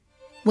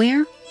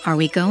Where are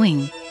we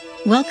going?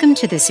 Welcome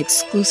to this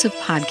exclusive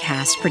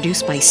podcast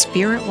produced by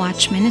Spirit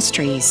Watch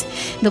Ministries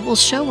that will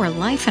show where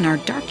life in our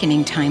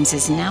darkening times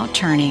is now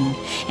turning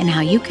and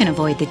how you can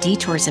avoid the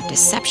detours of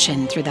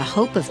deception through the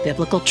hope of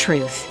biblical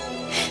truth.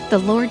 The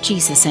Lord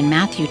Jesus in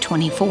Matthew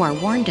 24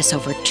 warned us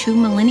over 2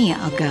 millennia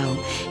ago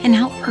and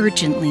how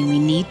urgently we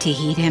need to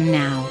heed him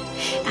now.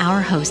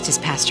 Our host is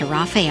Pastor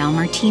Rafael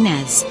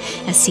Martinez,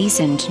 a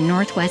seasoned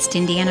Northwest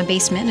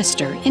Indiana-based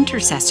minister,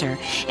 intercessor,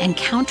 and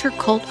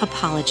counter-cult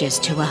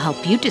apologist who will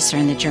help you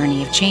discern the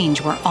journey of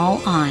change we're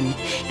all on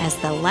as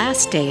the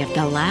last day of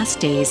the last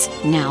days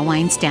now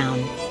winds down.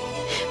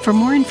 For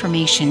more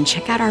information,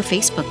 check out our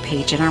Facebook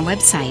page and our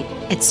website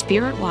at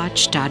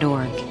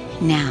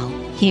spiritwatch.org. Now,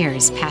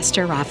 here's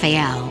Pastor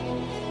Rafael.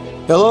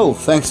 Hello,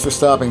 thanks for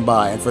stopping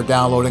by and for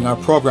downloading our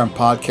program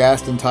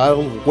podcast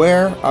entitled,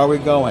 Where Are We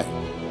Going?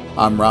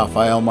 I'm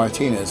Rafael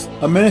Martinez,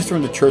 a minister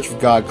in the Church of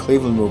God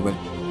Cleveland movement,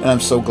 and I'm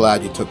so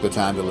glad you took the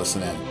time to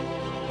listen in.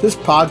 This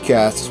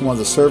podcast is one of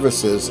the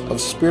services of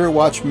Spirit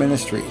Watch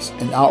Ministries,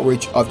 an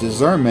outreach of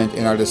discernment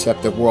in our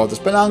deceptive world that's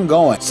been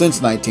ongoing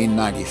since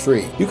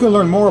 1993. You can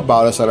learn more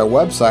about us at our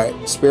website,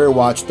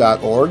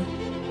 spiritwatch.org,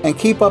 and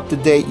keep up to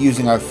date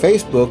using our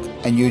Facebook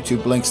and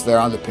YouTube links there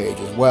on the page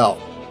as well.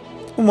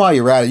 And while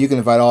you're at it, you can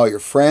invite all your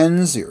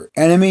friends, your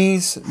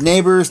enemies,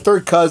 neighbors,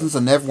 third cousins,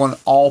 and everyone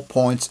all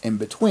points in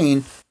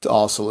between to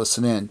also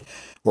listen in.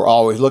 We're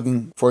always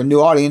looking for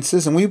new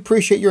audiences, and we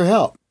appreciate your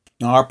help.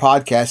 Now, our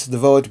podcast is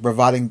devoted to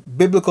providing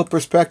biblical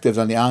perspectives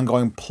on the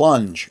ongoing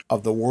plunge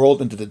of the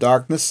world into the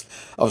darkness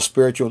of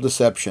spiritual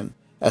deception,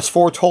 as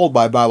foretold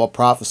by Bible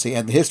prophecy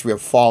and the history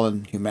of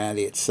fallen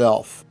humanity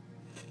itself.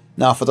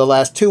 Now, for the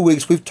last 2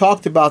 weeks, we've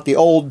talked about the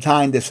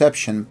old-time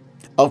deception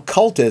of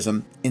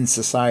cultism in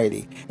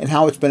society and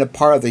how it's been a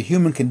part of the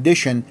human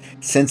condition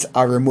since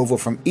our removal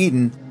from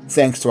Eden,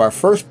 thanks to our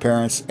first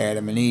parents,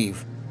 Adam and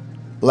Eve.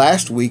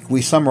 Last week,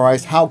 we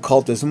summarized how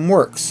cultism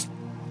works,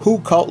 who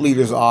cult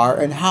leaders are,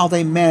 and how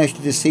they manage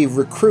to deceive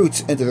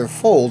recruits into their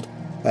fold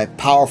by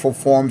powerful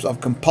forms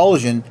of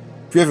compulsion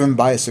driven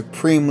by a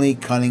supremely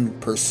cunning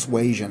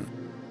persuasion.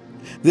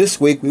 This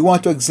week, we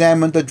want to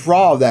examine the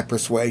draw of that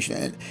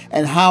persuasion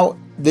and how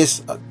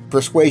this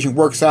persuasion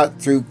works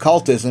out through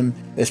cultism,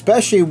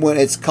 especially when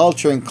its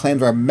culture and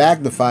claims are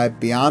magnified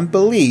beyond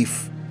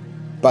belief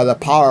by the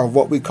power of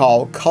what we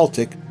call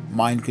cultic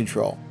mind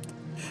control.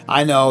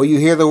 I know, you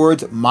hear the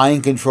words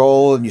mind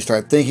control and you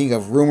start thinking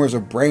of rumors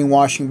of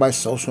brainwashing by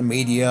social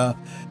media,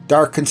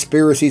 dark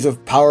conspiracies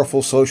of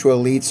powerful social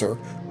elites, or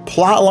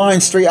plot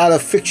lines straight out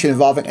of fiction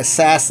involving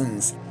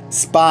assassins,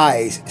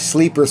 spies,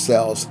 sleeper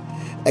cells,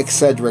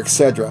 etc.,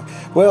 etc.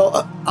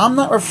 Well, I'm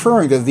not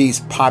referring to these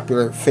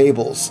popular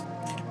fables.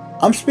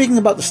 I'm speaking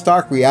about the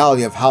stark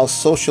reality of how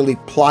socially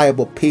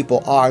pliable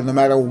people are, no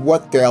matter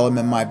what their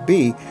element might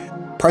be,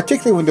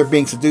 particularly when they're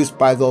being seduced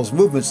by those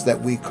movements that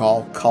we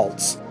call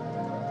cults.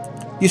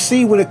 You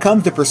see, when it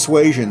comes to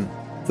persuasion,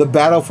 the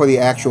battle for the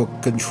actual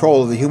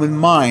control of the human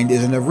mind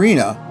is an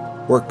arena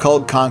where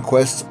cult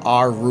conquests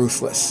are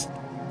ruthless,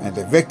 and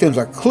their victims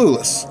are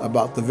clueless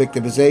about the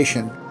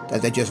victimization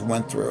that they just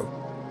went through.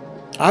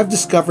 I've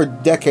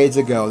discovered decades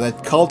ago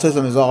that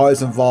cultism has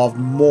always involved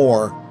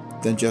more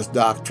than just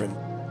doctrine.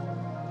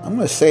 I'm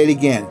going to say it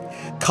again.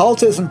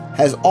 Cultism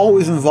has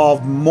always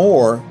involved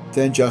more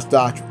than just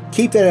doctrine.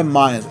 Keep that in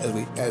mind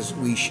as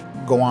we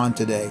go on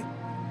today.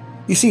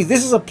 You see,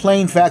 this is a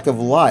plain fact of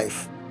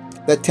life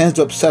that tends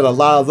to upset a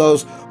lot of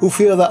those who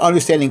feel that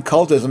understanding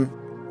cultism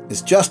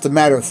is just a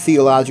matter of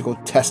theological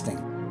testing.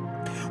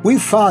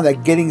 We've found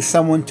that getting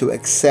someone to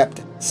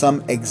accept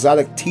some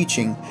exotic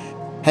teaching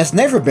has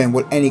never been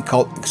what any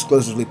cult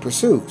exclusively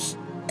pursues,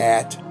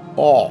 at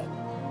all.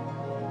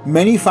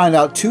 Many find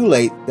out too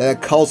late that a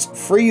cult's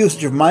free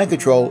usage of mind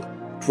control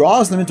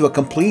draws them into a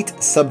complete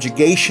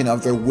subjugation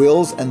of their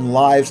wills and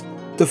lives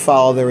to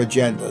follow their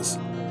agendas,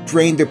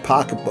 drain their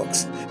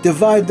pocketbooks,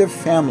 divide their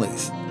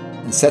families,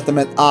 and set them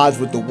at odds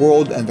with the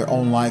world and their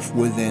own life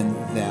within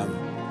them.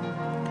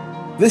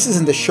 This is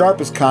in the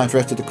sharpest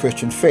contrast to the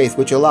Christian faith,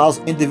 which allows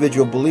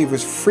individual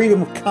believers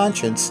freedom of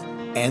conscience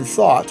and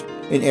thought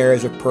in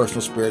areas of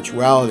personal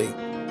spirituality,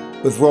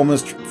 with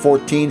Romans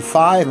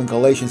 14:5 and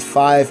Galatians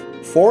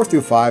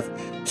 5:4-5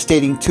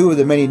 stating two of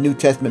the many New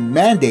Testament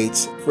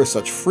mandates for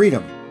such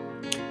freedom.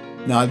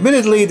 Now,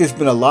 admittedly, there's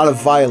been a lot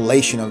of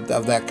violation of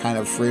that kind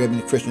of freedom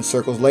in Christian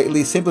circles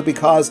lately, simply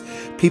because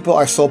people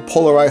are so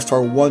polarized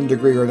toward one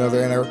degree or another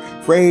and are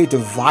afraid to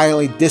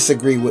violently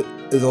disagree with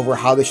over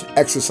how they should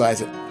exercise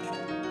it.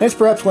 And it's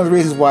perhaps one of the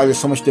reasons why there's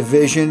so much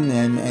division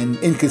and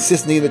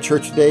inconsistency in the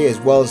church today, as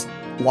well as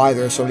why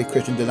there are so many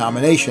Christian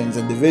denominations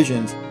and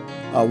divisions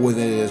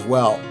within it as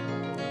well.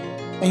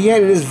 And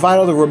yet it is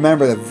vital to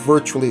remember that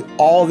virtually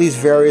all these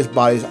various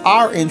bodies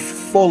are in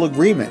full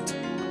agreement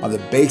on the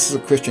basis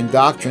of Christian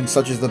doctrine,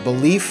 such as the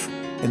belief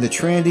in the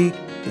Trinity,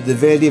 the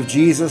divinity of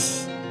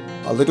Jesus,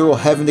 a literal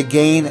heaven to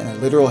gain and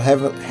a literal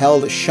hell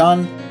to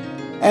shun,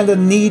 and the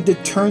need to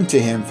turn to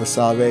Him for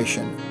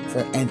salvation,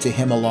 and to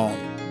Him alone.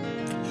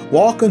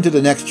 Walk into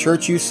the next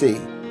church you see,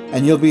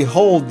 and you'll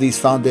behold these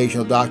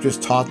foundational doctrines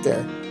taught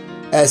there.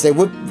 as they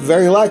would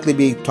very likely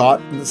be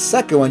taught in the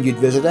second one you'd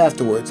visit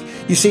afterwards.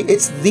 You see,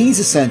 it's these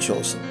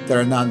essentials that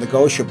are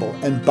non-negotiable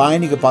and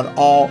binding upon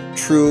all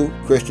true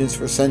Christians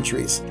for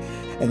centuries.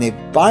 And they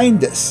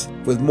bind us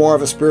with more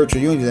of a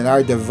spiritual unity than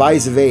our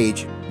divisive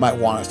age might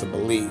want us to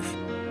believe.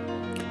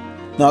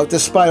 Now,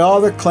 despite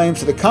all their claims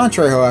to the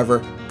contrary,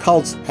 however,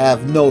 cults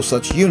have no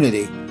such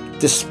unity,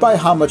 despite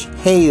how much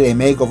hay they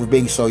make over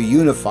being so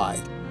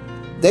unified.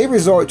 They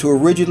resort to a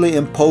rigidly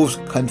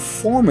imposed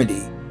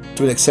conformity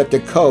to an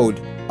accepted code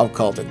of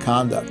cultic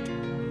conduct.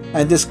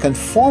 And this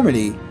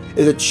conformity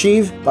is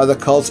achieved by the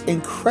cult's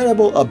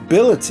incredible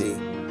ability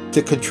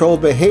to control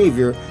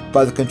behavior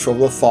by the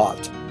control of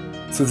thought,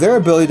 through their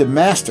ability to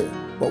master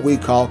what we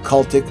call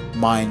cultic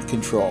mind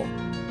control.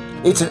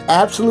 It's an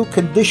absolute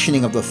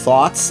conditioning of the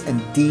thoughts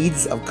and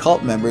deeds of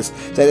cult members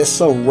that is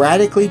so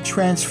radically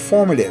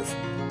transformative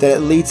that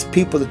it leads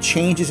people to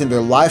changes in their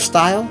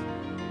lifestyle,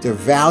 their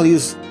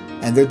values,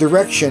 and their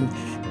direction,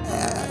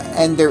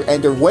 and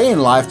their way in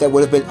life that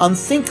would have been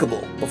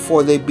unthinkable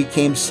before they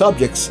became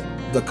subjects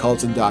of the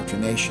cult's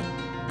indoctrination.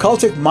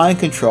 Cultic mind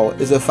control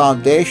is a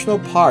foundational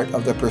part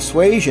of the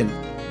persuasion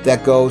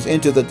that goes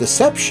into the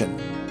deception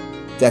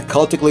that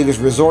cultic leaders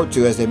resort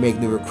to as they make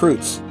new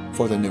recruits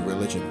for the new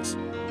religions.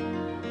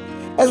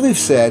 As we've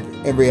said,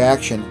 in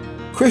reaction,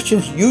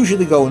 Christians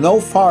usually go no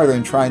farther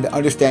in trying to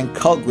understand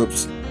cult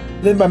groups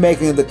than by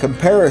making the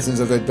comparisons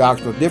of their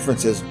doctrinal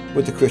differences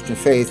with the Christian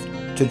faith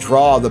to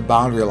draw the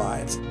boundary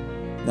lines.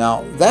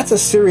 Now, that's a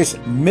serious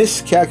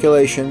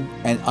miscalculation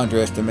and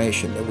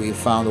underestimation that we've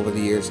found over the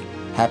years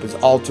happens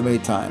all too many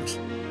times.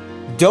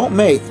 Don't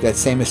make that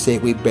same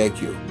mistake, we beg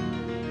you.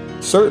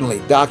 Certainly,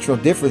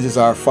 doctrinal differences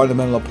are of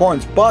fundamental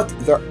importance, but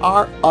there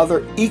are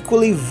other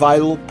equally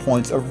vital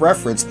points of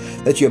reference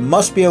that you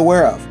must be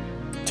aware of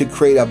to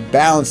create a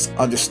balanced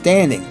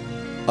understanding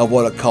of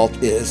what a cult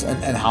is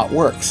and how it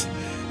works.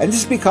 And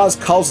this is because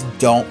cults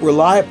don't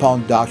rely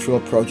upon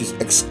doctrinal approaches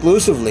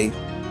exclusively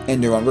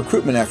in their own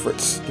recruitment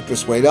efforts to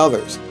persuade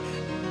others.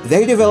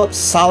 They develop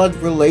solid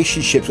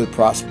relationships with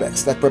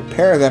prospects that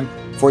prepare them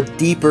for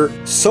deeper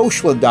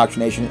social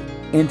indoctrination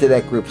into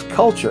that group's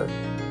culture.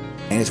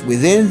 And it's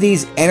within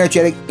these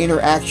energetic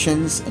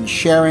interactions and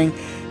sharing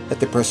that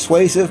the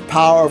persuasive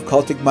power of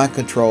cultic mind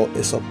control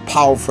is so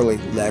powerfully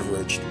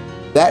leveraged.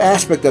 That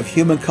aspect of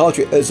human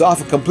culture is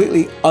often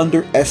completely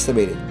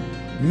underestimated,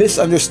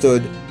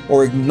 misunderstood,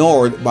 or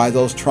ignored by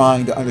those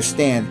trying to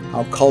understand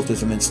how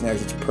cultism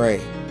ensnares its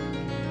prey.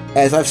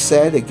 As I've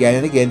said again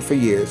and again for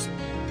years,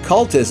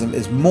 cultism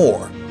is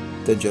more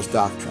than just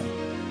doctrine.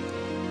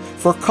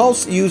 For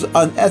cults use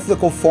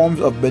unethical forms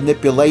of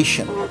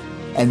manipulation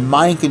and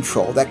mind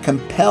control that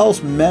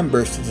compels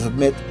members to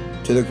submit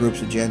to the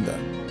group's agenda.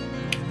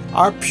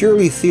 Our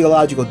purely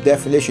theological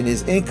definition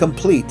is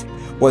incomplete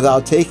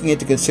without taking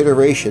into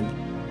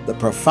consideration the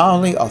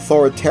profoundly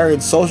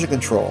authoritarian social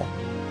control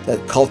that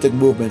cultic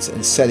movements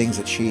and settings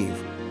achieve.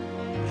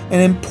 An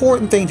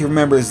important thing to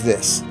remember is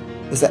this,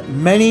 is that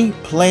many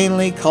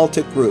plainly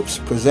cultic groups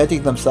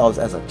presenting themselves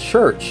as a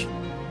church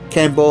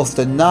can both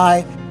deny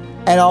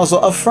and also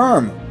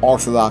affirm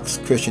Orthodox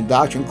Christian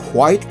doctrine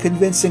quite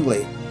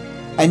convincingly,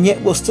 and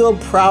yet will still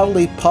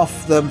proudly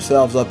puff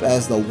themselves up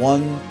as the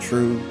one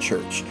true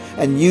church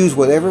and use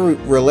whatever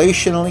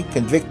relationally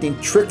convicting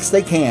tricks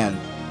they can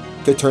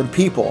to turn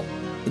people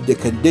into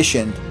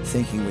conditioned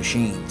thinking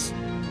machines.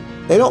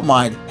 They don't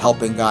mind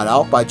helping God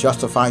out by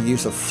justifying the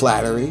use of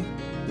flattery,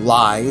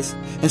 lies,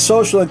 and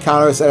social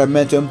encounters that are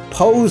meant to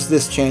impose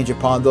this change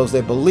upon those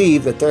they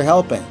believe that they're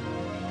helping.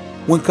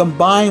 When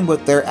combined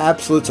with their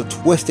absolutes of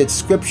twisted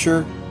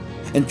scripture,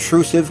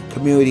 intrusive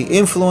community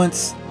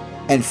influence,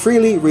 and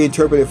freely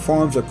reinterpreted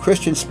forms of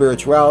Christian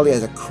spirituality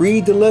as a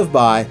creed to live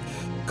by,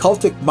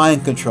 cultic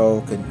mind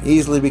control can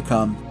easily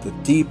become the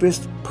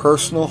deepest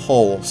personal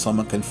hole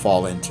someone can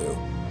fall into.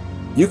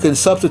 You can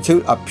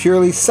substitute a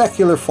purely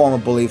secular form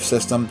of belief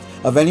system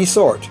of any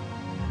sort,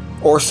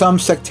 or some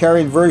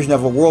sectarian version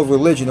of a world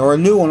religion, or a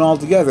new one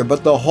altogether,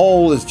 but the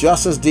hole is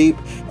just as deep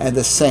and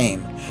the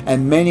same,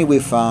 and many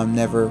we've found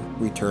never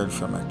return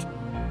from it.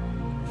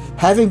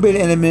 Having been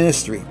in a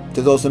ministry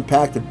to those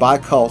impacted by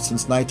cults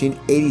since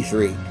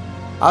 1983,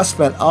 I've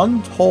spent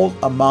untold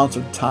amounts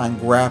of time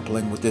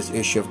grappling with this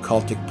issue of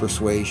cultic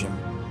persuasion.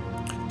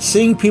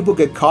 Seeing people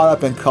get caught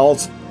up in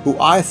cults who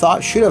I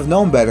thought should have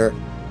known better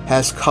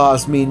has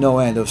caused me no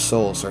end of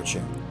soul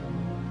searching.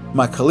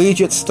 My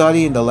collegiate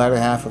study in the latter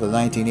half of the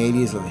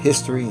 1980s of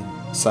history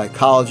and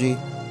psychology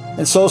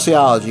and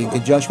sociology in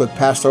conjunction with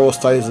pastoral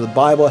studies of the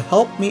Bible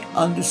helped me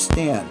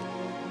understand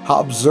how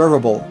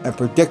observable and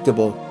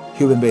predictable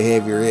human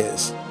behavior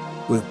is,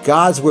 with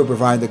God's Word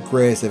providing the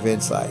greatest of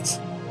insights.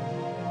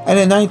 And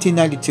in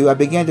 1992, I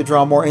began to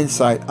draw more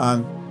insight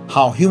on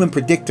how human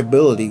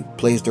predictability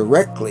plays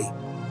directly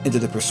into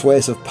the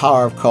persuasive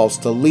power of cults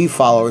to lead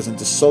followers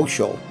into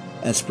social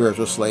and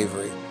spiritual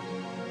slavery.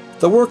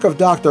 The work of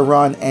Dr.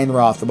 Ron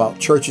Enroth about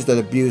churches that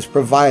abuse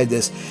provided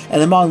this,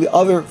 and among the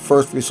other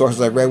first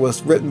resources I read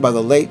was written by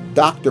the late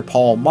Dr.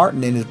 Paul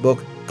Martin in his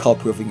book,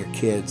 Cult-Proofing Your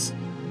Kids.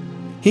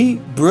 He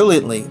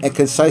brilliantly and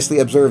concisely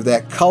observed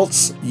that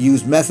cults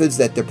use methods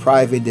that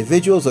deprive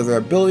individuals of their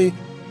ability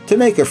to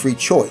make a free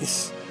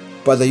choice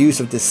by the use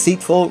of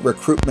deceitful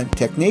recruitment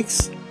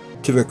techniques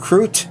to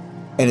recruit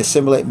and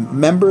assimilate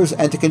members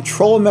and to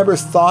control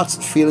members' thoughts,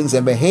 feelings,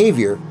 and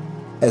behavior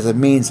as a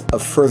means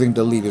of furthering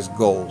the leader's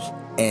goals.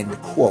 End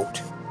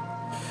quote.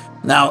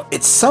 Now,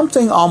 it's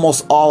something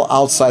almost all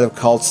outside of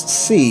cults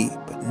see,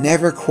 but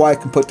never quite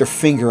can put their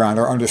finger on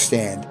or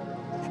understand.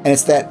 And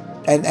it's that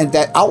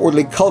that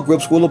outwardly cult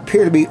groups will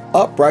appear to be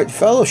upright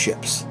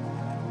fellowships,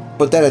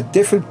 but that a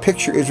different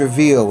picture is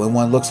revealed when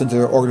one looks into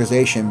their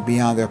organization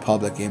beyond their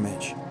public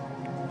image.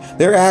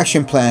 Their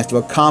action plans to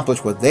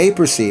accomplish what they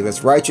perceive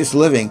as righteous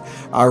living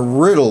are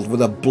riddled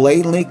with a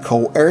blatantly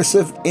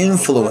coercive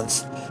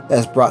influence that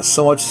has brought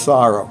so much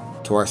sorrow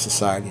to our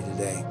society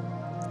today.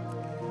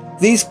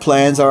 These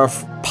plans are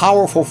a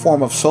powerful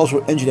form of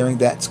social engineering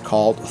that's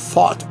called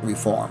thought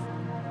reform,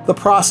 the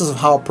process of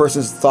how a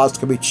person's thoughts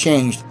can be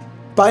changed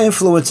by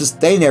influences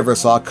they never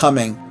saw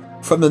coming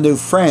from the new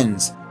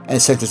friends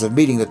and centers of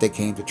meeting that they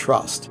came to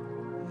trust.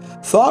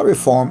 Thought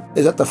reform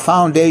is at the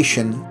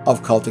foundation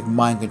of cultic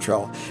mind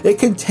control. It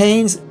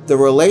contains the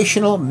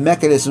relational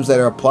mechanisms that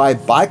are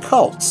applied by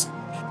cults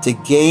to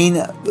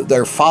gain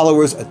their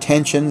followers'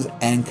 attentions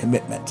and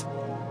commitment.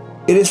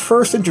 It is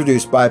first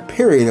introduced by a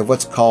period of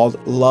what's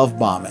called love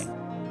bombing.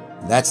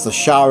 That's the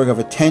showering of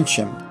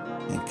attention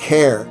and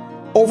care,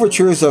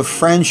 overtures of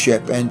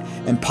friendship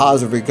and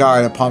positive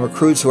regard upon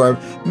recruits who are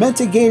meant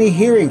to gain a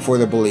hearing for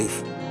their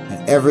belief,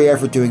 and every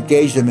effort to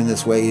engage them in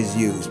this way is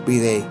used, be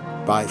they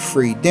by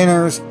free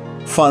dinners,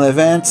 fun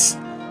events,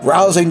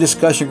 rousing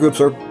discussion groups,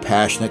 or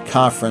passionate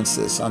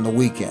conferences on the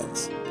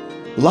weekends.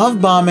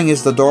 Love bombing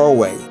is the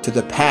doorway to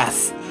the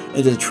path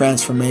into the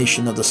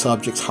transformation of the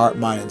subject's heart,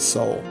 mind, and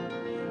soul.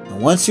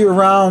 And once you're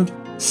around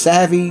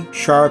savvy,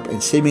 sharp,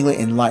 and seemingly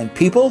enlightened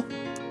people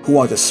who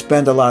want to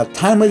spend a lot of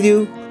time with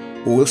you,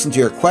 who listen to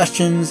your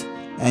questions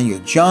and your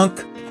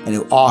junk, and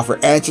who offer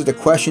answers to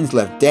questions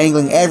left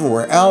dangling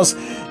everywhere else,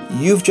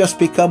 you've just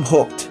become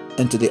hooked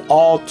into the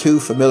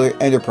all-too-familiar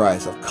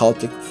enterprise of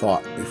cultic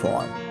thought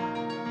reform.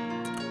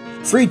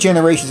 3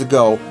 generations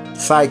ago,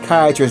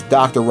 psychiatrist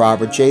Dr.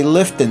 Robert J.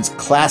 Lifton's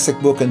classic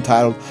book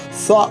entitled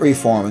Thought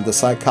Reform and the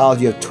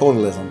Psychology of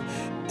Totalism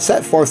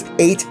set forth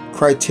 8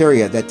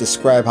 criteria that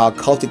describe how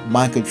cultic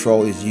mind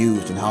control is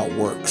used and how it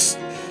works.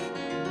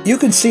 You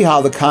can see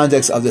how the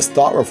context of this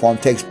thought reform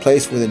takes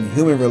place within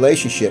human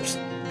relationships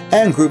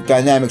and group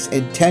dynamics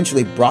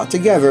intentionally brought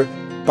together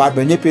by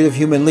manipulative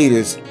human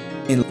leaders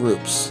in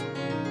groups.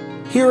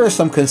 Here are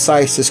some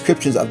concise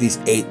descriptions of these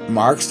 8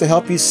 marks to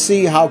help you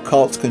see how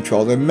cults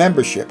control their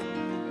membership,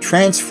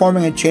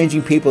 transforming and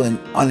changing people in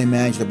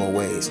unimaginable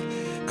ways,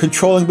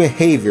 controlling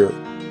behavior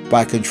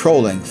by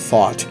controlling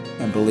thought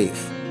and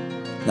belief.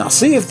 Now,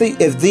 see if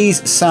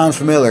these sound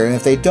familiar, and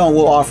if they don't,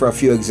 we'll offer a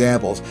few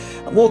examples.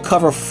 We'll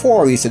cover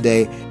 4 of these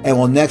today, and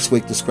we'll next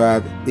week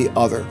describe the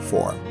other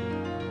 4.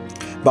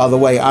 By the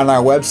way, on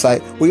our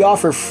website, we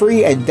offer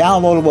free and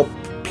downloadable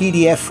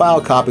PDF file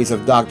copies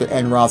of Dr.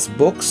 N. Roth's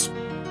books,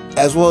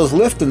 as well as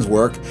Lifton's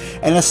work,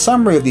 and a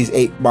summary of these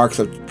 8 marks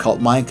of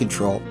cult mind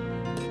control.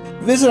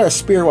 Visit our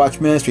Spirit Watch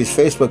Ministries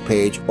Facebook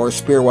page or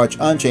Spirit Watch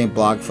Unchained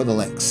blog for the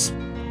links.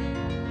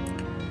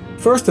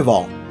 First of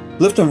all,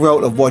 Lifton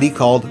wrote of what he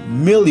called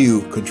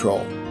milieu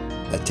control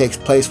that takes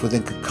place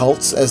within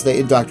cults as they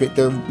indoctrinate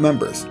their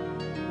members.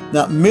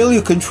 Now,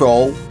 milieu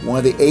control, one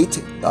of the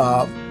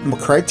 8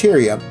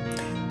 criteria,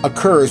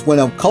 occurs when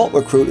a cult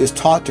recruit is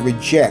taught to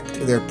reject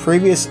their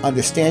previous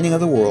understanding of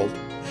the world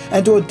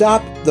and to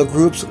adopt the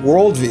group's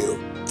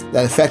worldview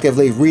that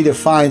effectively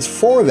redefines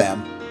for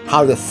them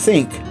how to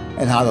think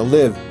and how to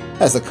live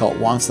as the cult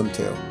wants them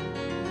to.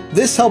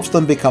 This helps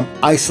them become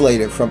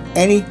isolated from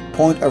any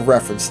point of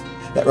reference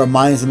that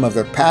reminds them of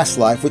their past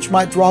life, which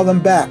might draw them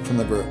back from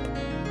the group.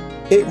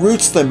 It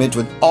roots them into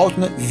an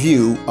alternate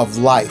view of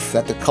life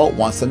that the cult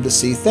wants them to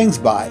see things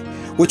by,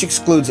 which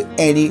excludes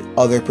any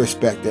other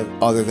perspective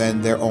other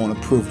than their own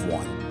approved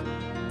one.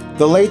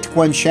 The late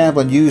Gwen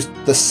Shamblin used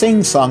the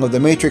sing-song of the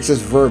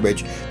Matrix's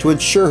verbiage to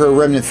ensure her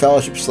remnant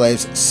fellowship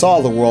slaves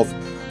saw the world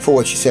for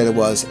what she said it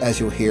was, as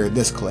you'll hear in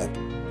this clip.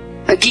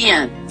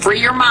 Again, free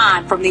your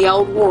mind from the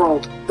old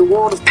world, the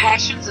world of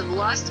passions and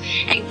lust,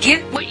 and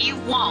get what you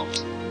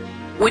want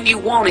when you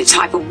want it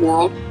type of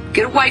world.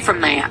 Get away from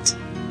that.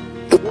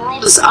 The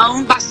world is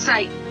owned by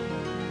Satan.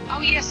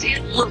 Oh yes,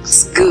 it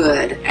looks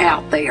good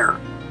out there.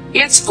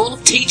 It's full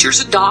of teachers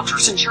and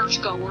doctors and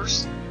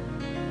churchgoers.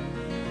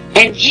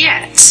 And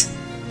yet,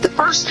 the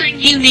first thing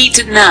you need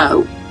to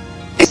know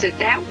is that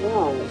that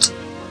world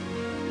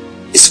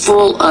is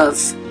full of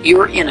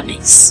your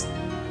enemies.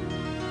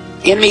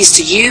 Enemies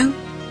to you,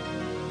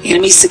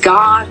 enemies to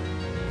God,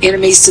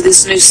 enemies to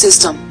this new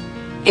system,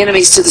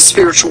 enemies to the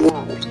spiritual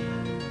world.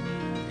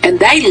 And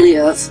they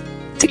live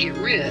to get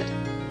rid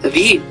of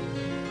you.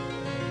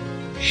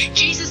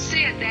 Jesus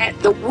said that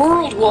the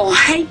world will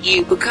hate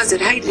you because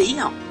it hated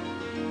him.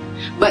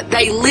 But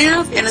they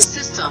live in a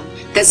system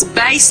that's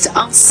based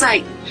on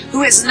Satan,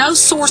 who has no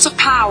source of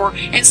power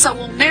and so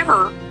will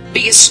never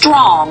be as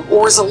strong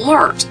or as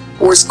alert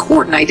or as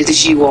coordinated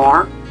as you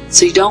are,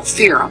 so you don't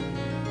fear them.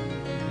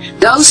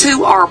 Those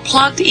who are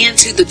plugged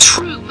into the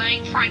true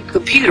mainframe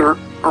computer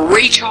are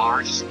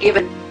recharged,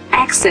 given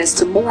access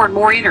to more and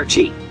more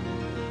energy.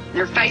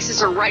 Their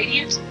faces are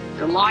radiant,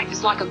 their life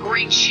is like a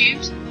green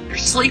shoot, their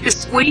sleep is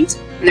sweet,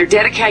 and their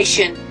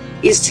dedication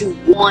is to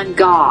one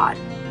God.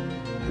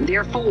 And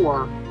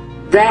therefore,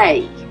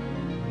 they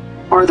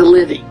are the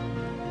living.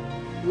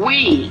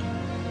 We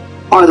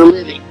are the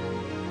living.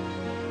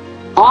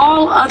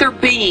 All other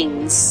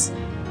beings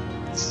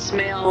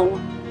smell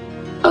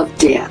of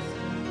death.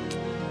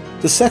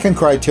 The second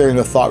criterion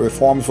of thought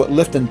reform is what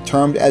Lifton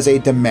termed as a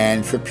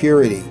demand for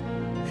purity.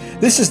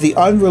 This is the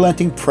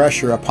unrelenting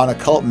pressure upon a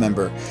cult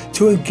member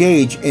to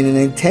engage in an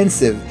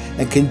intensive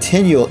and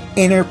continual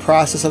inner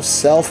process of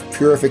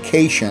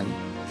self-purification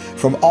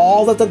from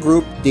all that the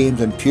group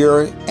deems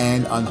impure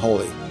and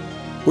unholy,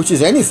 which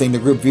is anything the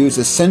group views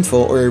as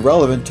sinful or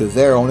irrelevant to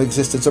their own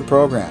existence or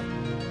program.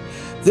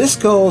 This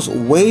goes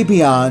way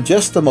beyond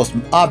just the most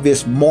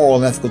obvious moral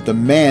and ethical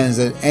demands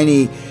that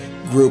any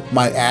group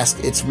might ask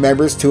its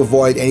members to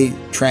avoid any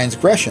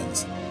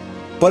transgressions,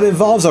 but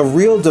involves a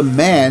real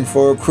demand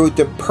for a crew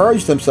to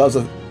purge themselves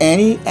of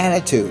any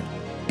attitude,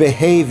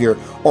 behavior,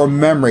 or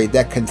memory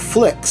that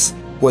conflicts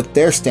with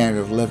their standard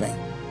of living.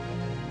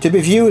 To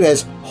be viewed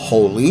as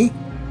holy,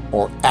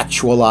 or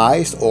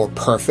actualized, or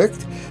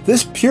perfect,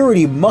 this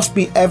purity must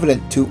be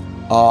evident to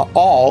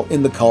all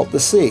in the cult to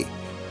see.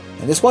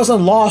 And this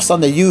wasn't lost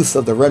on the youth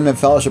of the Remnant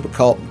Fellowship of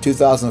Cult in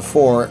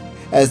 2004,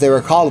 as they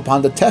were called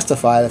upon to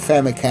testify at a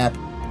family camp,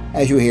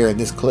 as you hear in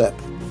this clip.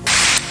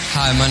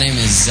 Hi, my name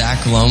is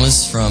Zach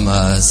Lomas from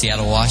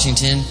Seattle,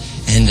 Washington,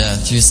 and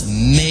through this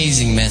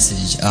amazing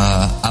message,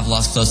 I've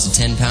lost close to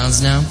 10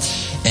 pounds now,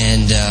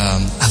 and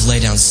I've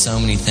laid down so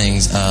many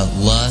things.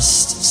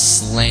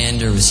 Lust,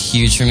 slander was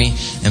huge for me,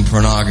 and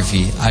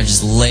pornography. I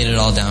just laid it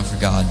all down for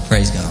God.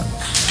 Praise God.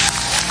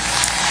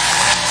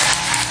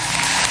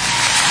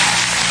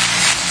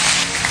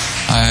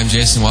 Hi, I'm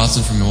Jason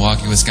Watson from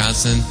Milwaukee,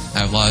 Wisconsin.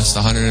 I've lost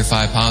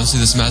 105 pounds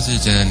through this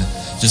message and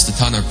just a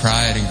ton of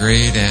pride and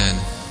greed and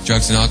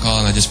drugs and alcohol,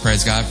 and I just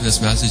praise God for this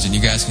message, and you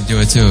guys can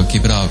do it too.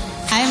 Keep it up.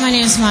 Hi, my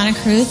name is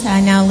Monica Ruth.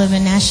 I now live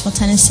in Nashville,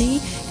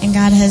 Tennessee, and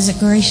God has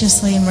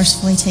graciously and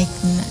mercifully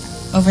taken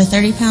over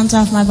 30 pounds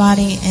off my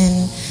body,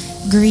 and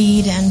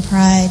greed and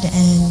pride,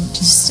 and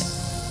just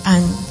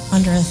I'm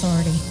under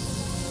authority.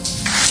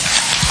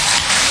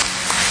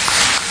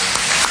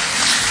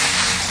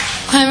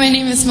 Hi, my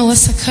name is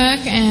Melissa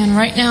Cook, and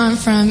right now I'm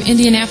from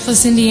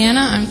Indianapolis,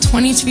 Indiana. I'm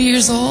 22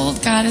 years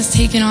old. God has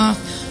taken off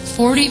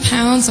 40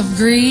 pounds of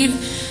greed.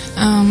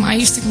 I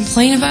used to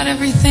complain about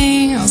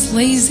everything. I was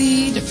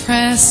lazy,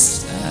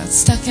 depressed,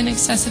 stuck in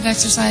excessive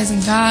exercise,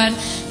 and God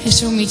has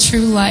shown me true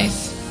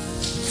life.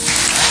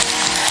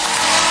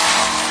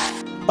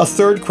 A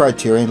third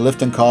criterion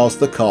Lifton calls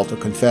the cult of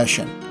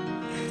confession.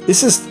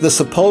 This is the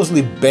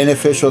supposedly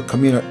beneficial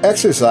communal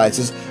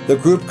exercises the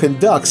group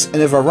conducts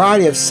in a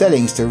variety of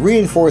settings to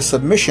reinforce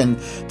submission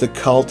to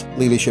cult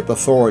leadership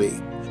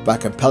authority, by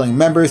compelling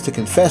members to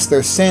confess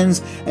their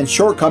sins and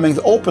shortcomings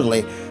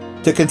openly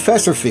to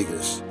confessor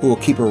figures who will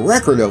keep a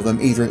record of them,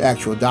 either in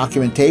actual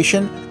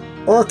documentation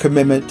or a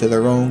commitment to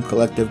their own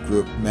collective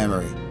group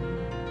memory.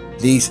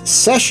 These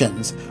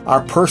sessions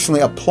are personally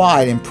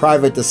applied in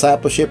private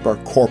discipleship or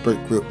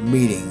corporate group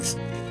meetings.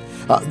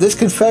 This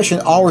confession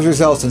always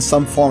results in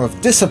some form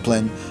of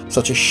discipline,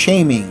 such as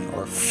shaming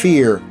or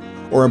fear,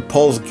 or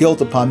imposed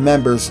guilt upon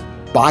members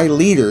by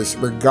leaders,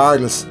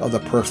 regardless of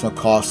the personal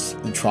costs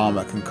and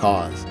trauma it can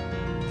cause.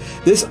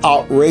 This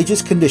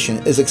outrageous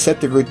condition is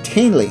accepted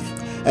routinely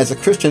as a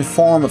Christian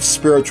form of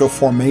spiritual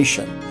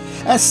formation,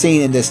 as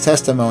seen in this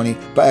testimony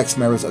by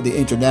ex-members of the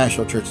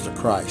International Churches of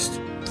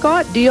Christ.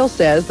 Scott Deal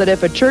says that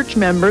if a church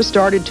member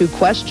started to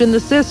question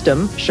the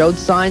system, showed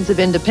signs of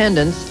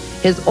independence,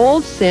 his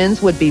old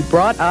sins would be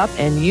brought up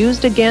and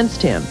used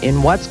against him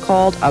in what's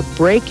called a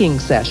breaking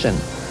session.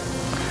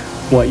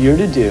 What you're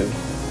to do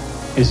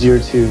is you're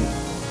to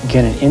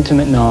get an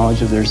intimate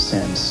knowledge of their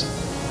sins,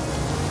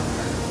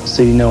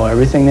 so you know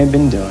everything they've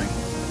been doing,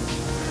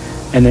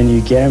 and then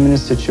you get them in a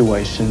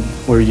situation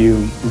where you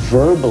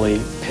verbally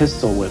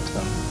pistol whip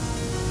them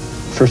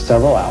for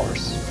several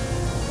hours.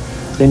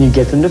 Then you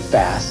get them to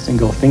fast and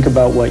go think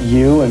about what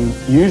you and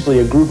usually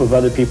a group of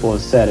other people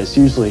have said.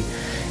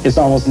 It's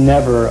almost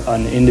never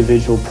an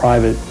individual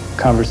private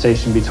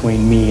conversation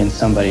between me and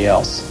somebody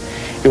else.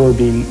 It would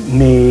be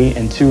me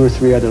and 2 or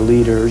 3 other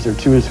leaders or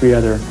 2 or 3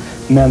 other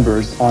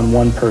members on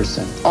one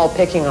person. All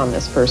picking on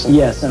this person.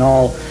 Yes, and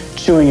all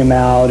chewing him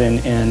out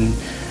and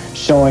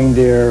showing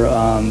their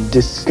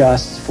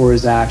disgust for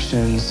his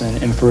actions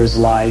and for his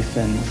life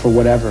and for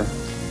whatever.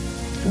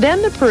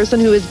 Then the person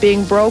who is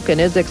being broken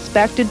is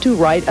expected to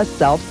write a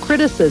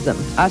self-criticism,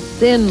 a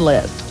sin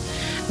list.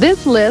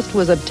 This list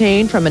was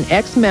obtained from an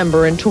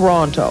ex-member in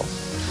Toronto.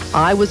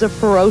 I was a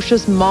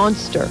ferocious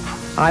monster.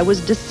 I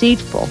was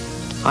deceitful.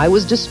 I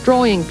was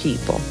destroying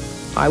people.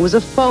 I was a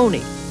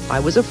phony. I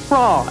was a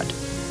fraud.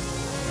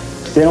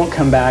 They don't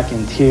come back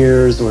in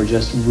tears or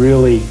just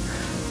really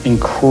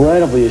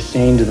incredibly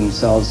ashamed of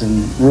themselves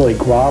and really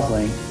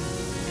groveling,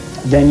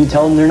 then you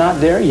tell them they're not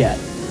there yet.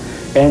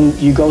 And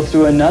you go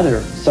through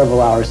another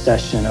several-hour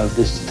session of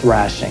this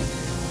thrashing.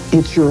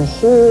 It's your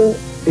whole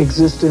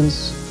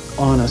existence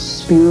on a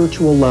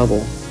spiritual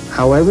level,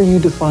 however you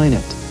define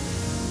it,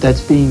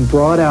 that's being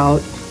brought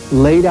out,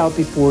 laid out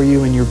before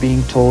you, and you're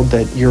being told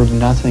that you're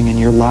nothing and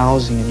you're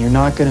lousy and you're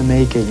not going to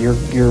make it.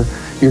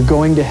 You're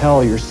going to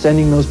hell. You're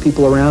sending those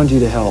people around you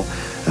to hell.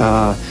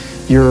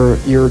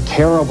 You're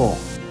terrible.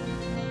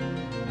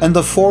 And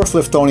the fourth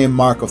Liftonian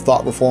mark of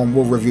thought reform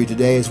we'll review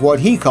today is what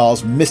he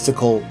calls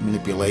mystical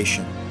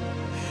manipulation.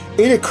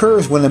 It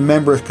occurs when a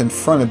member is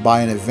confronted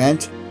by an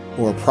event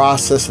or a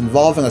process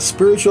involving a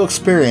spiritual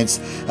experience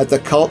that the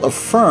cult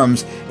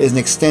affirms is an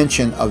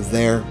extension of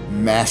their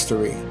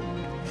mastery.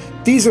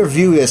 These are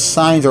viewed as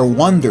signs or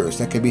wonders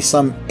that could be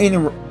some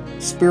inner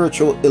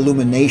spiritual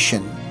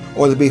illumination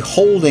or the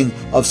beholding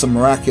of some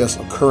miraculous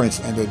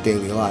occurrence in their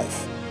daily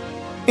life.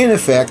 In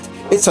effect,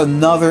 it's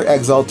another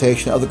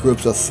exaltation of the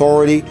group's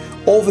authority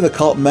over the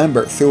cult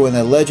member through an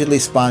allegedly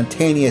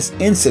spontaneous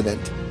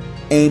incident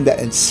aimed at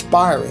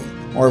inspiring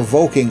or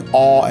evoking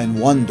awe and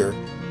wonder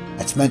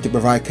that's meant to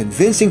provide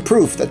convincing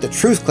proof that the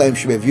truth claim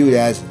should be viewed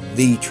as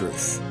the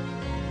truth.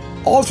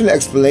 Alternate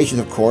explanations,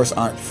 of course,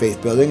 aren't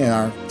faith-building and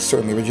are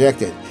certainly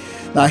rejected.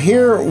 Now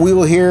here we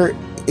will hear,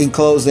 in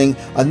closing,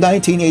 a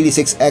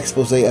 1986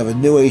 expose of a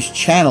New Age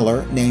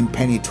channeler named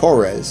Penny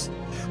Torres,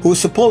 who was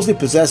supposedly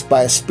possessed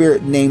by a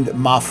spirit named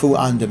Mafu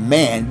on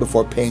demand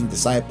before paying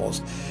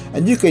disciples.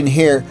 And you can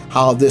hear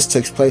how this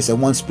takes place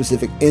in one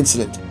specific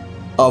incident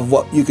of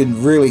what you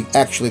can really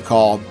actually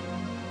call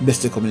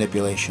mystical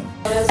manipulation.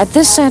 At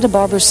this Santa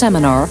Barbara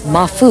seminar,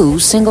 Mafu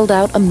singled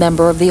out a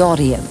member of the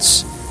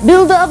audience.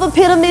 Builder of a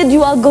pyramid,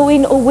 you are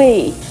going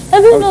away.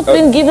 Have you not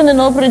been given an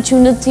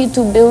opportunity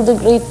to build a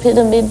great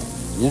pyramid?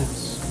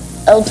 Yes.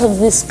 Out of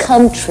this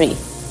country.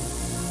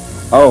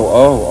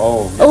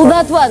 Oh,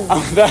 that one.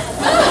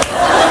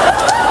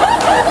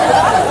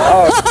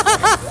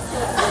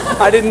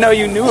 I didn't know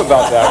you knew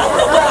about that one.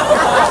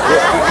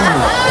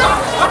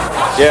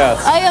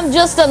 Yes. I am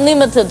just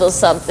unlimited or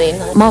something.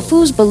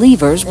 Mafu's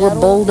believers were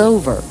bowled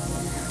over.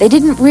 They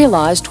didn't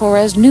realize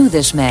Torres knew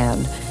this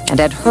man and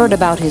had heard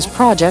about his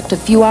project a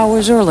few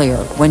hours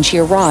earlier when she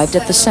arrived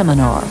at the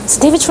seminar. So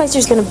David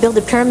Schweitzer's going to build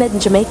a pyramid in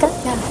Jamaica?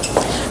 Yeah.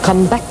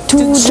 Come back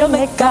to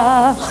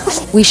Jamaica.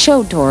 We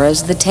showed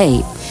Torres the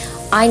tape.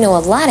 I know a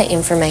lot of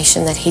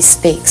information that he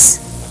speaks.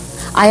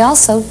 I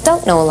also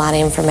don't know a lot of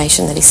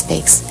information that he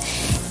speaks.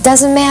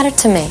 Doesn't matter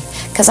to me,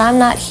 because I'm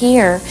not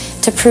here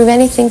to prove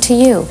anything to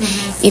you.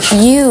 Mm-hmm. If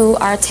you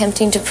are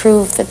attempting to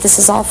prove that this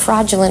is all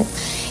fraudulent,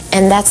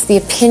 and that's the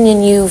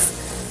opinion you've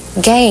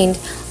gained,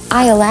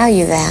 I allow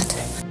you that.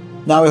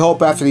 Now we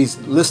hope after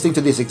listening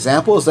to these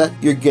examples that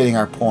you're getting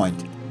our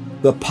point.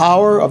 The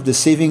power of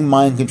deceiving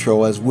mind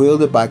control as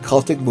wielded by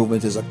cultic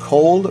movements is a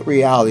cold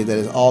reality that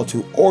is all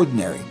too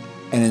ordinary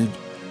and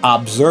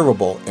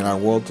observable in our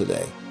world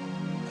today.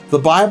 The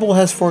Bible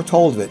has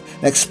foretold of it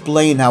and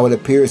explained how it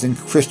appears in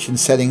Christian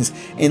settings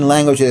in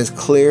language that is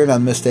clear and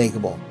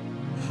unmistakable.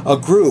 A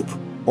group,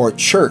 or a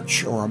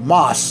church, or a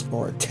mosque,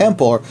 or a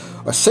temple, or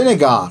a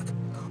synagogue,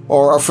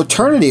 or a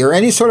fraternity, or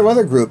any sort of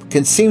other group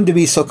can seem to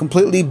be so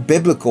completely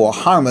biblical or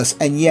harmless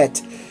and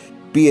yet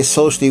be as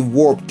socially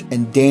warped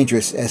and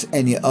dangerous as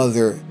any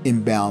other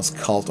imbalanced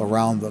cult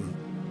around them.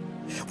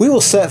 We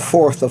will set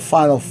forth the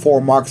final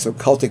 4 marks of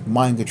cultic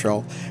mind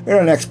control in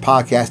our next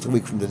podcast a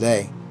week from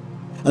today.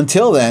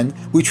 Until then,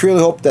 we truly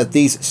hope that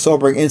these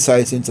sobering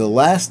insights into the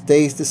last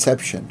day's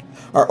deception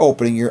are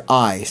opening your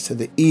eyes to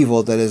the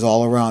evil that is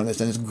all around us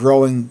and is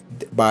growing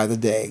by the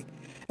day,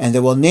 and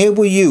that will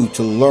enable you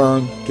to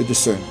learn to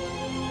discern.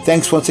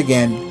 Thanks once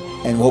again,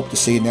 and we hope to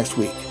see you next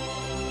week.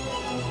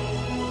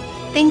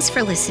 Thanks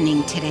for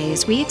listening today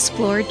as we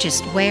explore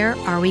just where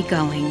are we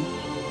going.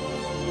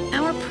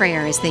 Our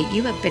prayer is that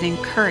you have been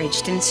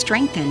encouraged and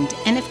strengthened,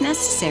 and if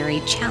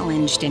necessary,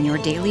 challenged in your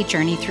daily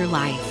journey through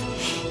life.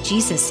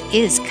 Jesus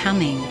is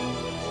coming.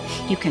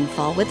 You can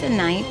fall with the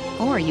night,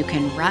 or you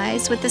can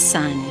rise with the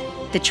sun.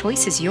 The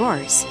choice is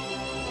yours.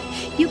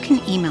 You can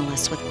email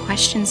us with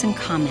questions and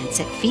comments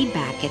at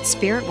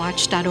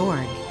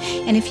feedback@spiritwatch.org.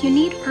 And if you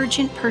need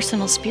urgent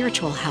personal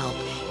spiritual help,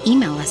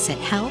 email us at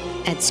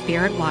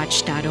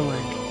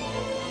help@spiritwatch.org.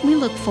 We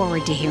look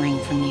forward to hearing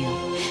from you.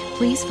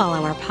 Please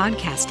follow our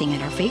podcasting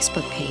at our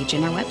Facebook page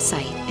and our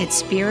website at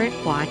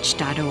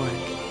spiritwatch.org.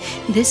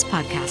 This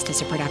podcast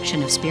is a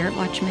production of Spirit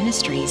Watch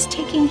Ministries,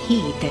 taking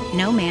heed that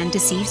no man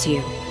deceives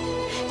you.